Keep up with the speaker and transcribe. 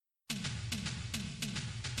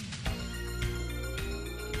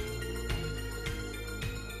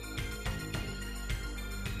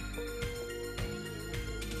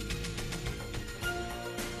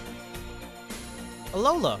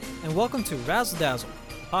Alola, and welcome to Razzle Dazzle,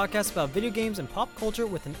 a podcast about video games and pop culture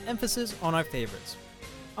with an emphasis on our favorites.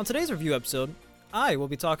 On today's review episode, I will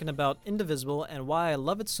be talking about Indivisible and why I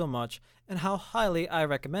love it so much and how highly I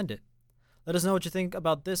recommend it. Let us know what you think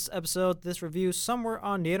about this episode, this review, somewhere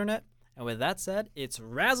on the internet. And with that said, it's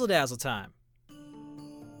Razzle Dazzle time.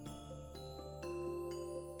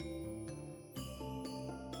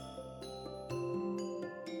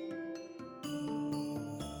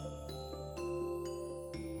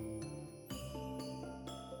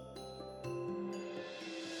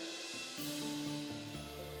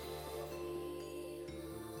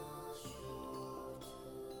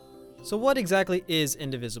 So what exactly is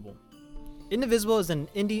Indivisible? Indivisible is an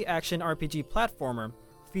indie action RPG platformer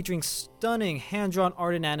featuring stunning hand-drawn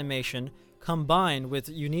art and animation combined with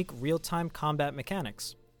unique real-time combat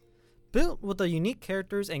mechanics. Built with the unique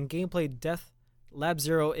characters and gameplay depth Lab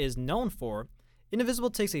Zero is known for, Indivisible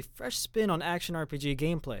takes a fresh spin on action RPG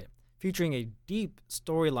gameplay, featuring a deep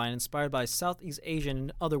storyline inspired by Southeast Asian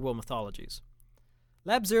and otherworld mythologies.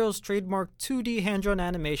 Lab Zero's trademark 2D hand-drawn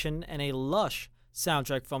animation and a lush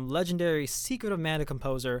soundtrack from legendary Secret of Mana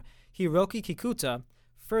composer Hiroki Kikuta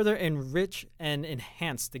further enrich and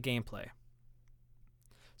enhance the gameplay.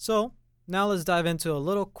 So, now let's dive into a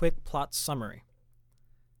little quick plot summary.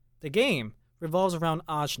 The game revolves around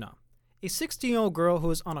Ajna, a 16-year-old girl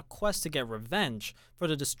who is on a quest to get revenge for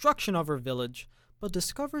the destruction of her village, but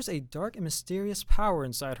discovers a dark and mysterious power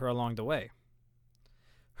inside her along the way.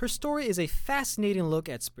 Her story is a fascinating look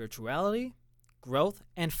at spirituality, growth,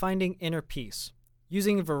 and finding inner peace,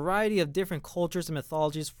 using a variety of different cultures and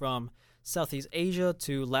mythologies from Southeast Asia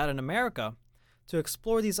to Latin America to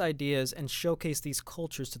explore these ideas and showcase these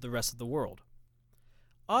cultures to the rest of the world.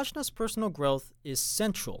 Ajna's personal growth is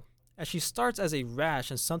central, as she starts as a rash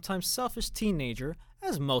and sometimes selfish teenager,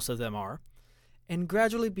 as most of them are, and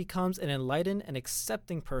gradually becomes an enlightened and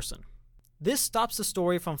accepting person. This stops the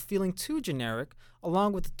story from feeling too generic,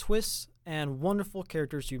 along with the twists and wonderful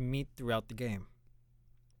characters you meet throughout the game.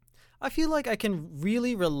 I feel like I can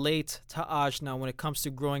really relate to Ajna when it comes to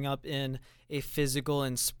growing up in a physical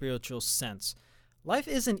and spiritual sense. Life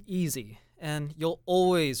isn't easy, and you'll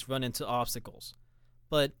always run into obstacles.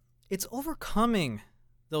 But it's overcoming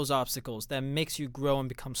those obstacles that makes you grow and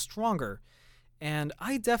become stronger. And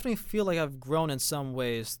I definitely feel like I've grown in some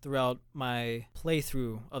ways throughout my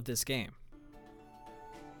playthrough of this game.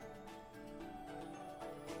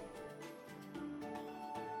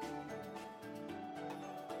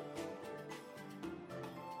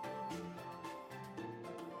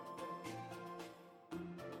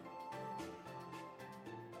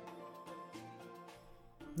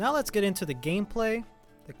 Now let's get into the gameplay,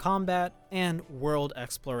 the combat, and world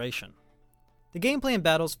exploration. The gameplay and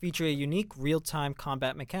battles feature a unique real-time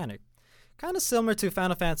combat mechanic, kind of similar to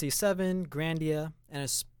Final Fantasy VII, Grandia, and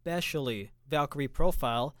especially Valkyrie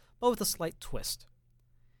Profile, but with a slight twist.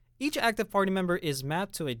 Each active party member is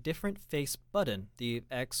mapped to a different face button, the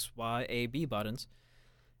X, Y, A, B buttons,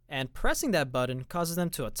 and pressing that button causes them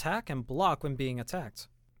to attack and block when being attacked.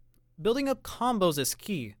 Building up combos is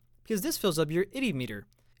key, because this fills up your IDI meter.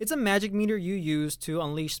 It's a magic meter you use to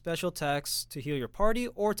unleash special attacks to heal your party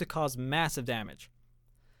or to cause massive damage.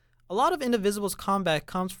 A lot of Indivisible's combat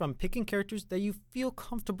comes from picking characters that you feel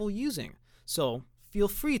comfortable using, so feel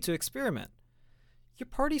free to experiment. Your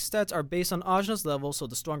party stats are based on Ajna's level, so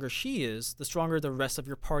the stronger she is, the stronger the rest of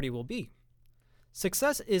your party will be.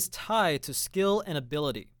 Success is tied to skill and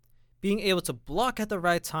ability. Being able to block at the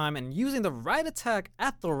right time and using the right attack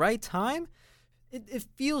at the right time, it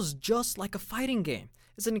feels just like a fighting game.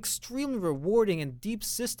 It's an extremely rewarding and deep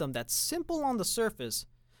system that's simple on the surface,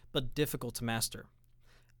 but difficult to master.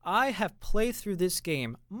 I have played through this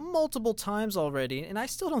game multiple times already, and I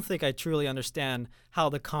still don't think I truly understand how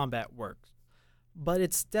the combat works. But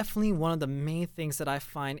it's definitely one of the main things that I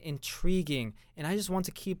find intriguing, and I just want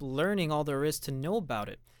to keep learning all there is to know about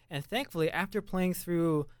it. And thankfully, after playing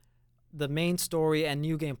through the main story and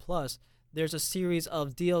New Game Plus, there's a series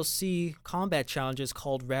of DLC combat challenges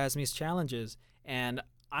called Razmie's Challenges, and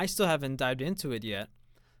I still haven't dived into it yet,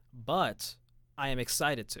 but I am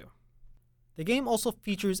excited to. The game also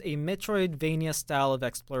features a Metroidvania style of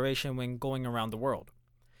exploration when going around the world.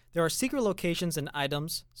 There are secret locations and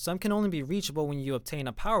items. Some can only be reachable when you obtain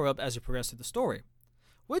a power-up as you progress through the story,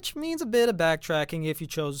 which means a bit of backtracking if you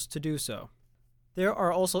chose to do so. There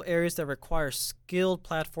are also areas that require skilled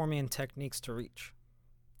platforming and techniques to reach.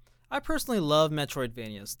 I personally love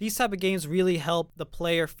Metroidvanias. These type of games really help the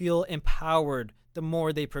player feel empowered the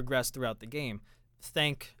more they progress throughout the game.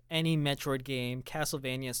 Think any Metroid game,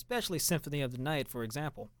 Castlevania, especially Symphony of the Night, for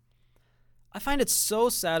example. I find it so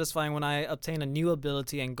satisfying when I obtain a new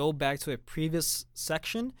ability and go back to a previous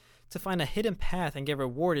section to find a hidden path and get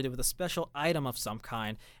rewarded with a special item of some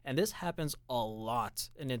kind, and this happens a lot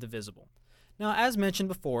in Indivisible. Now, as mentioned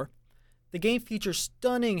before, the game features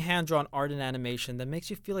stunning hand-drawn art and animation that makes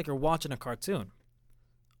you feel like you're watching a cartoon.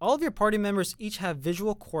 All of your party members each have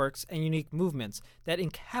visual quirks and unique movements that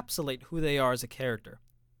encapsulate who they are as a character.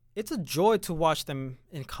 It's a joy to watch them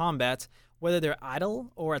in combat, whether they're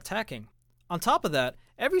idle or attacking. On top of that,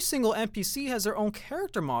 every single NPC has their own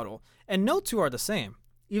character model, and no two are the same.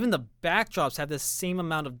 Even the backdrops have the same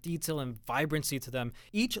amount of detail and vibrancy to them,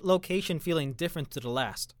 each location feeling different to the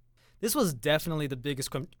last. This was definitely the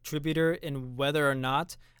biggest contributor in whether or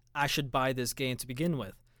not I should buy this game to begin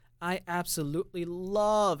with. I absolutely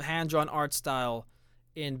love hand-drawn art style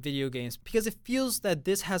in video games because it feels that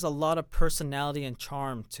this has a lot of personality and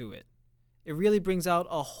charm to it. It really brings out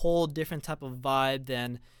a whole different type of vibe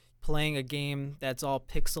than playing a game that's all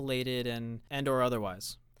pixelated and or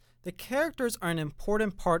otherwise. The characters are an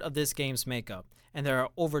important part of this game's makeup, and there are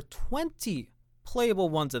over 20 playable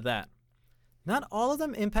ones of that. Not all of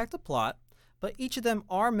them impact the plot, but each of them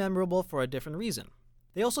are memorable for a different reason.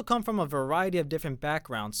 They also come from a variety of different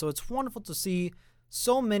backgrounds, so it's wonderful to see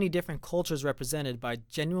so many different cultures represented by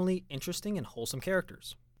genuinely interesting and wholesome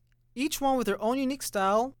characters. Each one with their own unique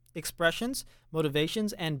style, expressions,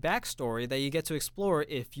 motivations, and backstory that you get to explore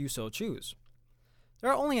if you so choose. There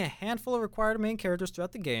are only a handful of required main characters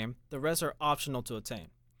throughout the game, the rest are optional to attain.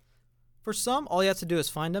 For some, all you have to do is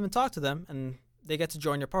find them and talk to them, and they get to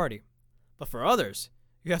join your party. But for others,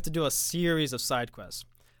 you have to do a series of side quests.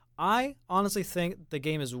 I honestly think the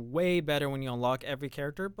game is way better when you unlock every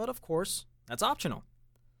character, but of course, that's optional.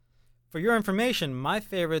 For your information, my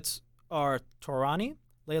favorites are Torani,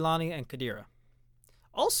 Leilani, and Kadira.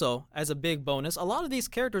 Also, as a big bonus, a lot of these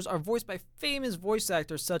characters are voiced by famous voice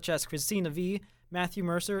actors such as Christina V, Matthew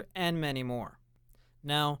Mercer, and many more.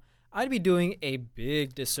 Now, I'd be doing a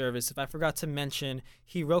big disservice if I forgot to mention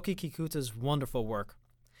Hiroki Kikuta's wonderful work.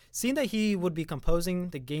 Seeing that he would be composing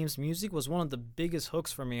the game's music was one of the biggest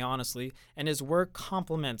hooks for me, honestly, and his work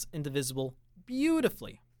complements Indivisible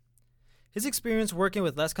beautifully. His experience working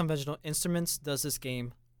with less conventional instruments does this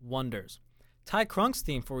game wonders. Ty Crunk's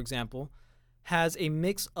theme, for example, has a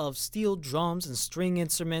mix of steel drums and string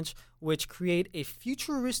instruments which create a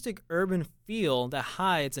futuristic urban feel that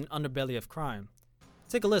hides an underbelly of crime.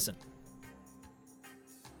 Take a listen.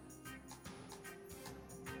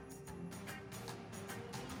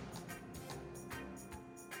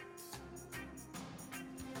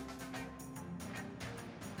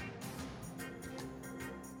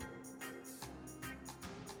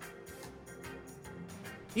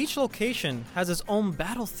 Each location has its own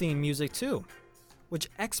battle theme music too, which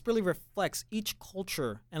expertly reflects each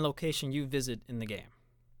culture and location you visit in the game.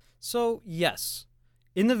 So yes,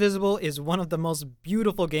 Indivisible is one of the most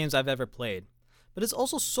beautiful games I've ever played, but it's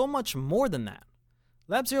also so much more than that.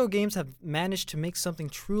 Lab Zero Games have managed to make something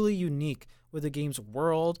truly unique with the game's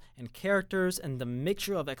world and characters, and the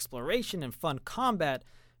mixture of exploration and fun combat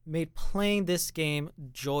made playing this game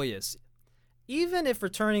joyous. Even if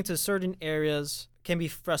returning to certain areas can be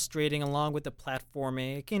frustrating along with the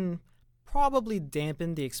platforming, it can probably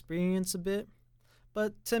dampen the experience a bit,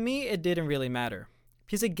 but to me it didn't really matter,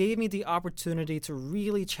 because it gave me the opportunity to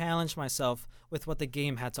really challenge myself with what the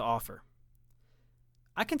game had to offer.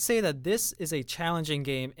 I can say that this is a challenging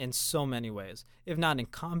game in so many ways, if not in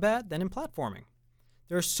combat, then in platforming.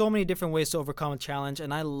 There are so many different ways to overcome a challenge,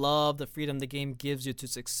 and I love the freedom the game gives you to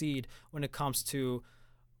succeed when it comes to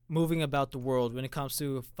moving about the world, when it comes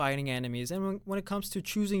to fighting enemies, and when it comes to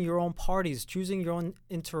choosing your own parties, choosing your own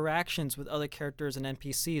interactions with other characters and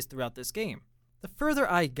NPCs throughout this game. The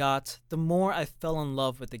further I got, the more I fell in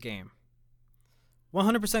love with the game.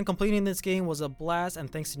 100% completing this game was a blast,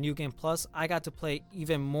 and thanks to New Game Plus, I got to play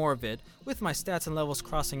even more of it, with my stats and levels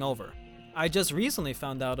crossing over. I just recently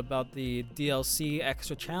found out about the DLC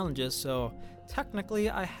extra challenges, so technically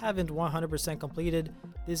I haven't 100% completed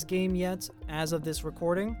this game yet as of this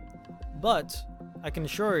recording, but I can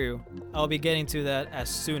assure you I'll be getting to that as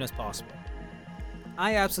soon as possible.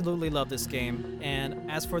 I absolutely love this game, and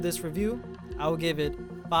as for this review, I will give it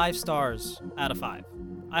 5 stars out of 5.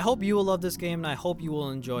 I hope you will love this game, and I hope you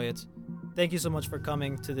will enjoy it. Thank you so much for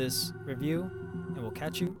coming to this review, and we'll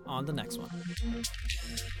catch you on the next one.